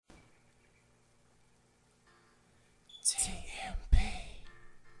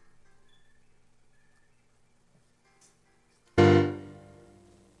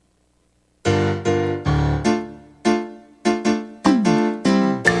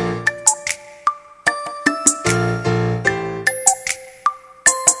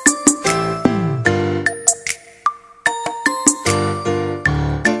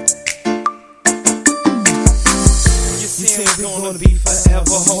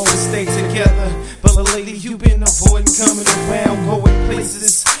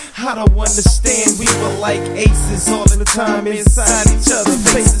time inside each other's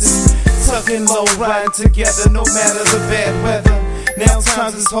faces, tucking low, riding together no matter the bad weather. Now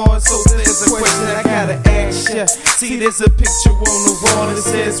times is hard, so there's a question I gotta ask ya. See, there's a picture on the wall that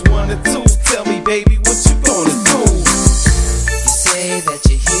says 1 or 2. Tell me, baby, what you gonna do? You say that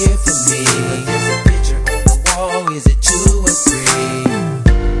you're here for me, but there's a picture on the wall. Is it 2 or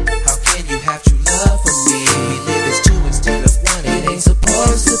 3? How can you have true love for me? We live as 2 instead of 1. It ain't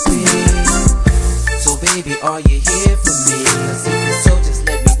supposed to be. So baby, are you here for me? 'Cause if it's so, just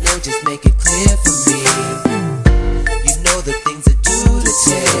let me know. Just make it clear for me. You know the things I do to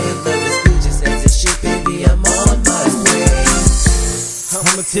tell. Love is good just as it should, baby. I'm on my way.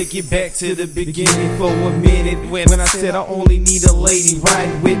 I'ma take you back to the beginning for a minute, when I said I only need a lady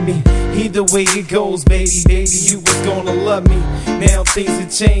riding with me. Either way it goes, baby, you was gonna love me. Now things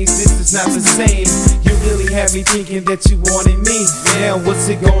have changed, this is not the same. You really had me thinking that you wanted me. Now what's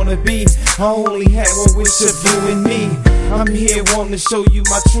it gonna be? I only had one wish of you and me. I'm here wanting to show you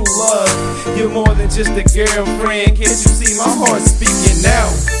my true love. You're more than just a girlfriend. Can't you see my heart speaking now?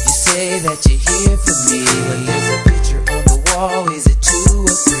 You say that you're here for me, but there's a picture on the wall. Is it 2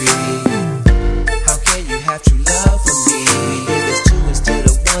 or 3? How can you have true love for me? We live as 2 instead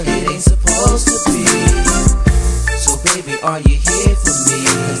of 1. It ain't supposed to be. So baby, are you here for me?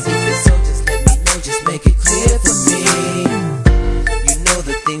 'Cause if it's so, just let me know. Just make it clear for me. You know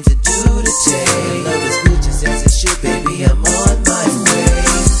the things I do to tell. Love is good just as it should, baby. I'm on my way.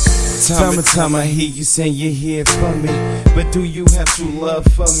 Time and time I hear you saying you're here for me, but do you have true love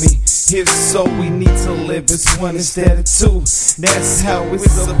for me? If so, we need to live as 1 instead of 2. That's how it's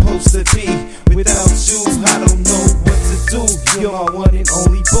supposed to be. Without you, I don't know what to do. You're my one and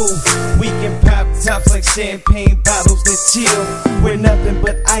only boo. We can pop tops like champagne bottles that chill. We're nothing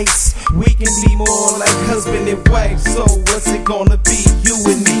but ice. We can be more like husband and wife. So what's it gonna be, you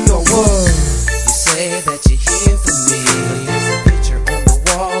and me or what? You say that you're here for me, but there's a picture on the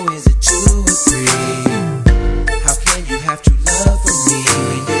wall. Is it 2 or 3? How can you have true love for me?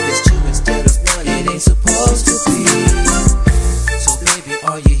 We live as 2 instead of 1. It ain't supposed to be. So baby,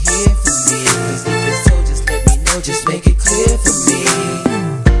 are you here for me? 'Cause if it's so, just let me know. Just make it clear for me.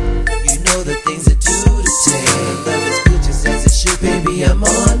 You know the things I do to tell. Love is good just as it should, baby. I'm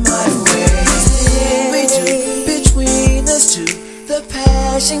on my way. We do between us two. The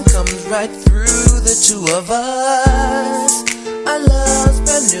passion comes right through the 2 of us. Our love's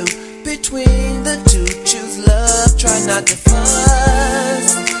brand new. Between the 2, choose love, try not to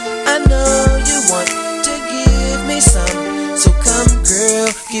fuss. I know you want to give me some, so come girl,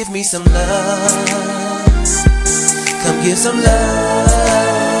 give me some love. Come give some love.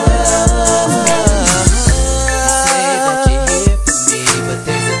 You say that you're here for me, but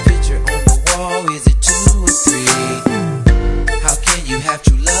there's a picture on the wall. Is it 2 or 3? How can you have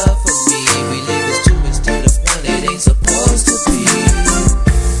true love for me? We live as 2 instead of 1. It ain't supposed to be.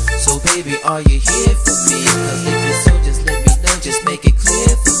 So baby, are you here for me? 'Cause if you're so, just let me know. Just make it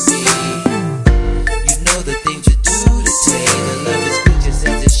clear for me. You know the things you do to tell. The love is good just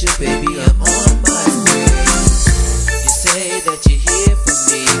as it should, baby. I'm on my way. You say that you're here for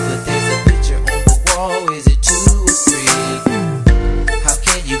me, but there's a picture on the wall. Is it 2 or 3? How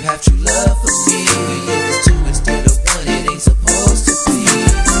can you have true love for me? We live as 2 instead of 1. It ain't supposed to be.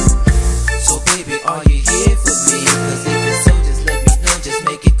 So baby, are you here for me? 'Cause if it's so, just let me know. Just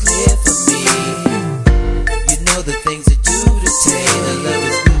make it clear for me. You know the things I do to tell. The love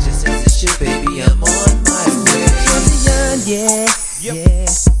is good just as it should, baby. I'm on my way. Yeah, yeah,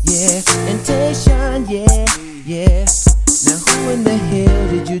 yeah. Temptation, yeah, yeah. Now who in the hell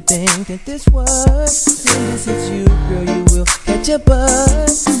did you think that this was? When this hits you, girl, you will catch a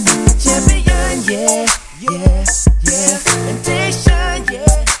buzz. Champion, yeah, yeah, yeah. Temptation,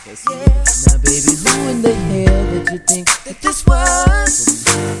 yeah, yeah. Now baby, who in the hell did you think that this was?